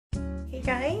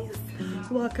Hey guys,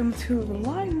 welcome to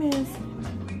Vlogmas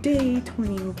day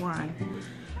 21.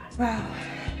 Wow,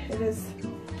 it is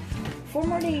 4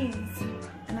 more days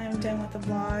and I'm done with the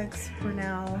vlogs for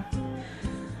now.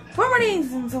 4 more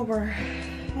days and it's over.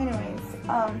 Anyways,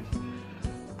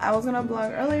 I was gonna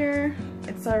vlog earlier.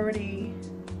 It's already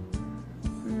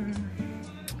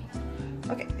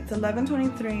okay, it's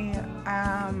 11:23.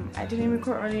 I didn't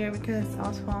record earlier because I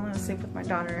was falling asleep with my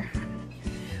daughter.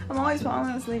 I'm always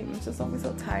falling asleep. I'm just always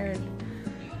so tired.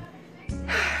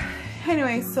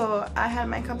 Anyway, so I had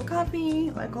my cup of coffee.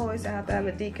 Like always, I have to have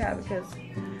a decaf because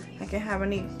I can't have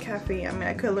any caffeine. I mean,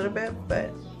 I could a little bit,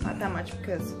 but not that much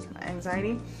because of my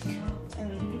anxiety.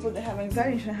 And people that have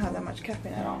anxiety shouldn't have that much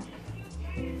caffeine at all.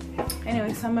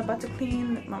 Anyway, so I'm about to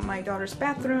clean my daughter's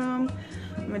bathroom.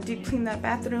 I'm gonna deep clean that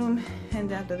bathroom,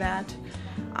 and after that,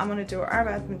 I'm gonna do our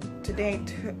bathroom today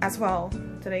as well.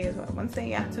 Today is what, Wednesday?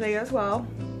 Yeah, today as well.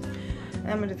 And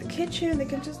I'm gonna do the kitchen. The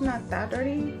kitchen's not that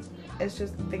dirty. It's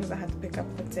just things I have to pick up.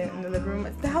 That's it. In the living room,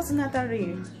 the house is not that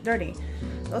dirty.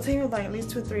 It'll take me like at least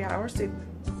 2 or 3 hours to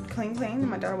clean.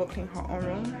 My daughter will clean her own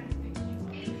room.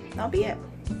 That'll be it.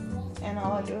 And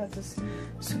all I do is just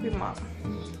sweep them up.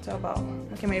 So about,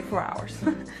 okay, maybe 4 hours.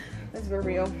 Let's be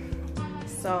real.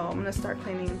 So I'm gonna start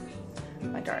cleaning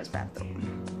my daughter's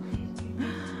bathroom.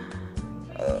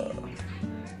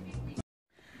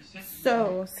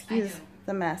 So, excuse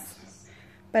the mess.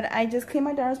 But I just cleaned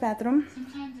my daughter's bathroom.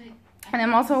 And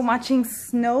I'm also watching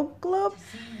Snow Globe.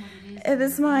 It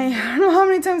is my, I don't know how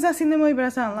many times I've seen the movie, but I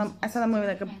saw the movie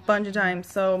like a bunch of times.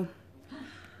 So,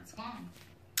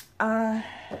 yeah,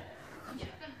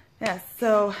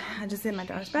 so I just did my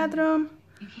daughter's bathroom.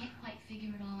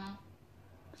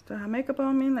 Still have makeup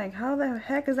on me. Like, how the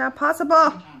heck is that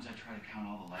possible?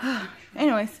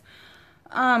 Anyways, Is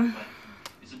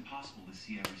it possible to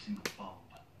see every single bulb?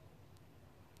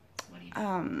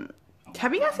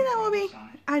 have you guys seen that movie?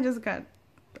 I don't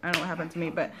know what happened to me,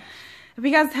 but if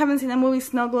you guys haven't seen that movie,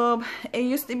 Snow Globe, it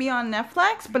used to be on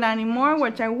Netflix, but not anymore,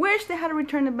 which I wish they had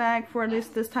returned it back for at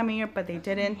least this time of year, but they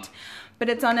didn't. But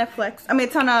it's on Netflix. I mean,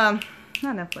 it's on, not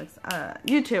Netflix,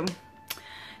 YouTube.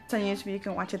 It's on YouTube, you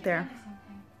can watch it there.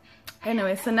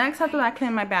 Anyway, so next after I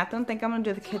clean my bathroom, I think I'm gonna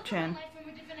do the kitchen.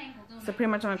 So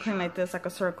pretty much I'm gonna clean like this, like a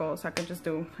circle, so I can just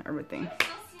do everything.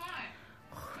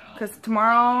 Because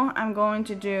tomorrow I'm going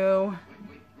to do,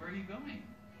 Where are you going?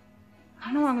 I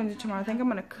don't know what I'm going to do tomorrow. I think I'm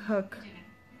going to cook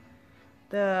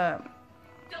the,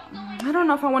 I don't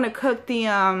know if I want to cook the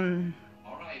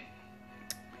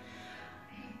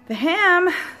ham.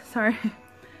 Sorry.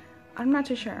 I'm not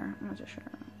too sure.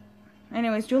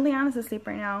 Anyways, Juliana's asleep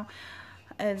right now.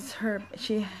 It's her,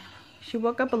 she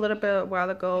woke up a little bit a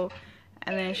while ago.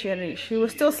 And then she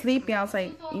was still sleeping. I was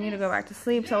like, you need to go back to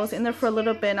sleep. So I was in there for a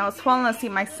little bit and I was falling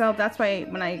asleep myself. That's why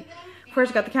when I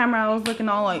first got the camera, I was looking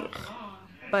all like,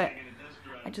 but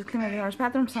I just cleaned my daughter's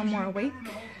bathroom so I'm more awake.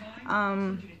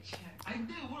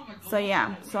 So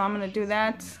yeah, so I'm gonna do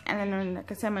that. And then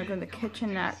like I said, I'm gonna go to the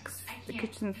kitchen next. The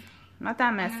kitchen's not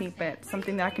that messy, but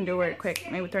something that I can do very quick,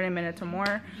 maybe 30 minutes or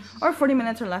more, or 40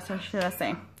 minutes or less, or should I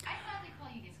say.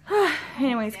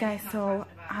 Anyways guys, so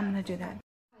I'm gonna do that.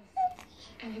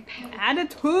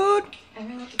 Attitude.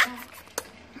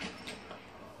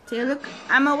 See, look,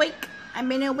 I'm awake. I've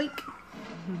been awake.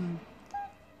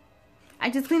 I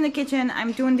just cleaned the kitchen.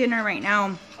 I'm doing dinner right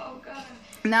now.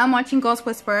 Now I'm watching Ghost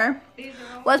Whisperer.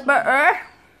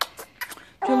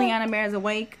 Juliana Bear is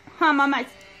awake. Huh, Mama?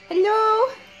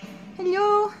 Hello.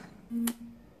 Hello.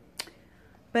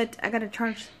 But I gotta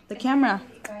charge the camera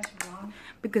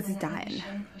because it's dying.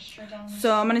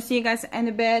 So I'm gonna see you guys in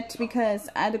a bit because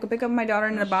I have to go pick up my daughter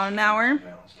in about an hour.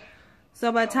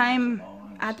 So by the time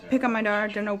I have to pick up my daughter,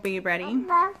 dinner will be ready.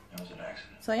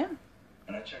 So yeah.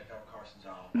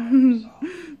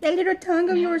 That little tongue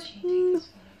of yours.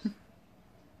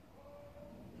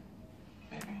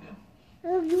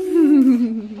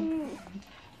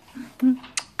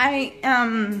 I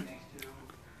am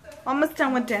almost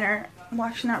done with dinner.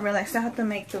 Watch, not really. I still have to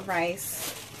make the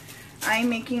rice. I'm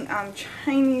making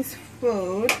Chinese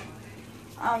food.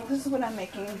 This is what I'm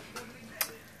making.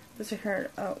 This is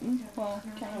her. Oh, well,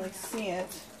 can't really see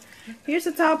it. Here's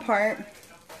the top part.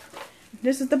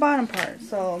 This is the bottom part.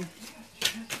 So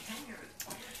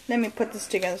let me put this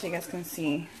together so you guys can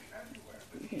see.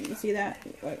 Can you see that?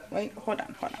 Wait, hold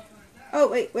on. Oh,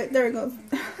 wait, there it goes.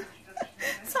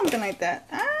 Something like that.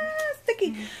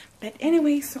 Sticky. But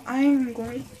anyway, so I'm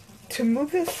going to move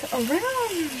this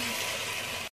around.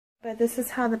 But this is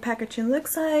how the packaging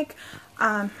looks like.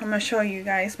 I'm going to show you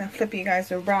guys, I'm going to flip you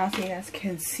guys around so you guys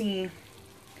can see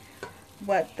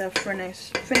what the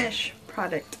finished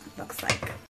product looks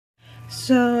like.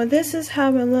 So this is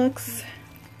how it looks.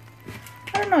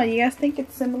 I don't know, you guys think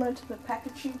it's similar to the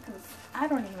packaging? Because I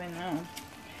don't even know.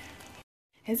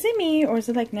 Is it me, or is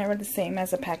it like never the same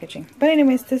as the packaging? But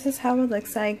anyways, this is how it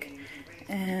looks like.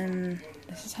 And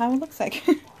this is how it looks like.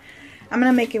 I'm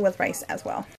gonna make it with rice as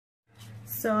well.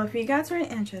 So if you guys are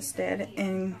interested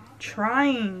in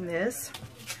trying this,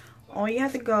 all you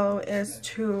have to go is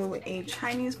to a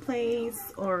Chinese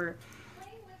place or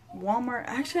Walmart.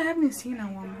 Actually, I haven't seen a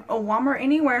Walmart. Oh, Walmart,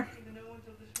 anywhere.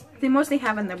 They mostly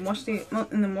have in the mostly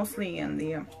in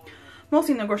the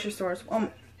grocery stores,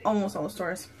 almost all the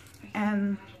stores,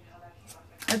 and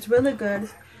it's really good.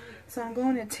 So I'm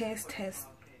going to taste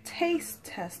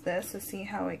test this to see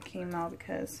how it came out,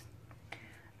 because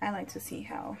I like to see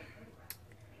how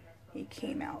it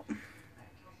came out.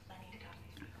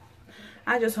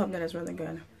 I just hope that it's really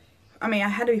good. I mean, I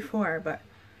had it before, but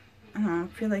I don't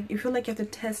know. You feel like you have to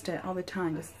test it all the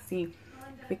time just to see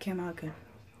if it came out good.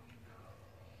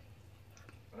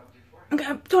 I'm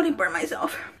gonna totally burn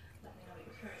myself.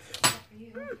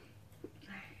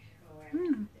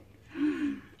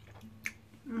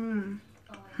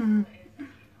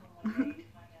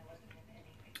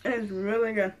 It is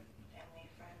really good.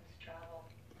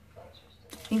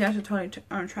 You guys should totally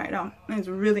try it out. It's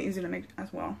really easy to make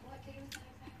as well.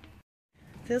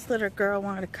 This little girl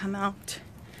wanted to come out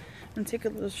and take a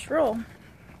little stroll.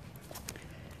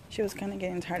 She was kind of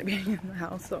getting tired of being in the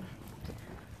house, so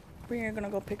we're gonna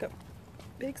go pick up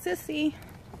Big Sissy.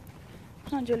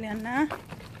 Come on, Juliana.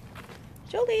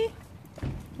 Julie.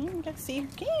 Can you guys see her?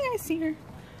 Can you guys see her?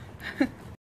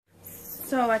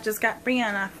 So I just got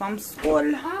Brianna from school.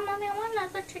 Oh, Mommy, I want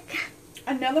another chicken.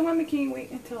 Another one, but can you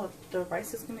wait until the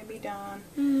rice is gonna be done?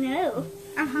 No,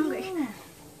 I'm hungry. Oh.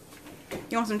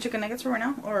 You want some chicken nuggets for right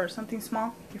now, or something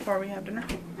small before we have dinner?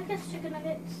 I guess chicken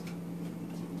nuggets.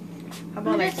 How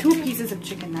about like 2 pieces of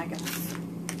chicken nuggets?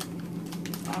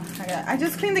 Oh, I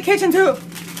just cleaned the kitchen too.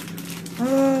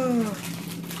 Oh.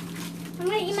 I'm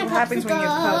gonna eat So my what happens when you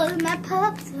cook? My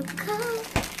popsicle.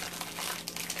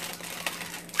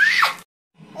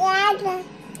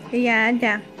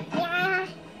 Yeah.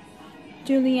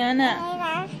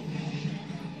 Juliana,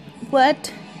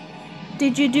 what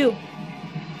did you do?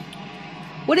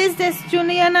 What is this,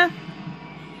 Juliana?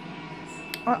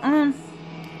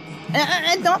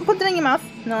 Don't put it in your mouth.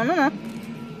 No.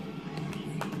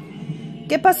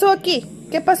 ¿Qué pasó aquí?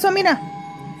 ¿Qué pasó? Mira.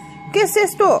 ¿Qué es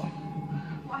esto?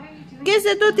 ¿Qué es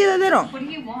esto, tiradero? What do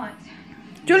you want?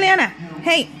 Juliana,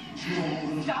 hey.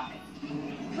 Stop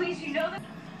it. Please, you know that.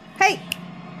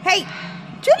 Hey,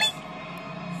 Julie.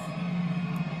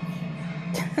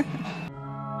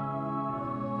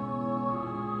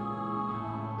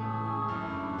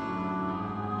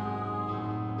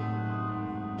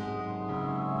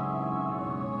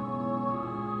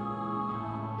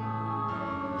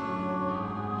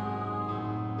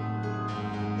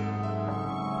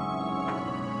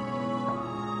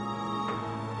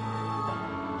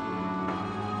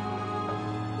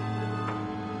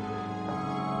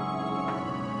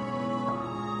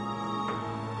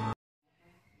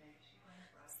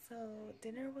 So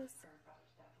dinner was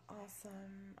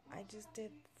awesome. I just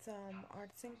did some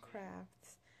arts and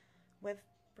crafts with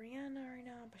Brianna right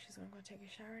now, but she's gonna go take a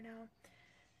shower now.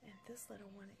 And this little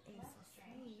one is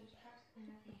asleep.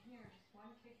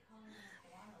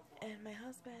 And my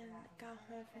husband got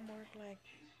home from work like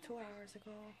 2 hours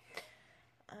ago.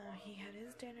 He had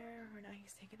his dinner, right now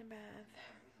he's taking a bath.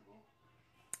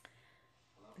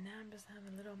 Now I'm just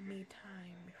having a little me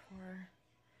time before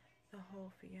the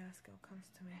whole fiasco comes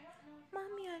to me.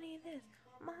 Mommy, I need this.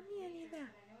 Mommy, I need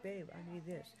that. Babe, I need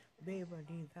this. Babe, I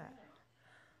need that.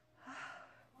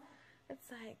 It's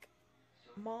like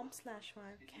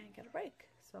mom/wife can't get a break.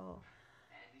 So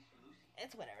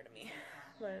it's whatever to me.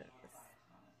 But it's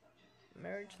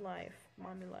marriage life,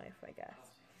 mommy life, I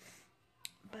guess.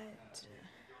 But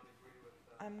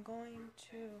I'm going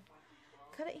to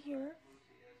cut it here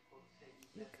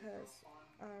because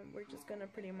we're just gonna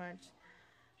pretty much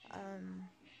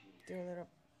do a little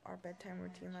our bedtime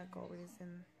routine like always,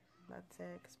 and that's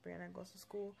it, because Brianna goes to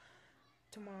school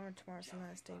tomorrow. Tomorrow's the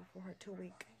last day for her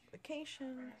 2-week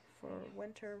vacation for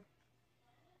winter.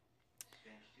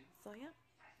 So yeah,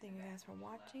 thank you guys for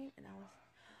watching, and I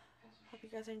hope you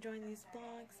guys are enjoying these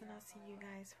vlogs, and I'll see you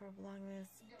guys for Vlogmas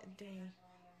day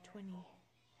 20.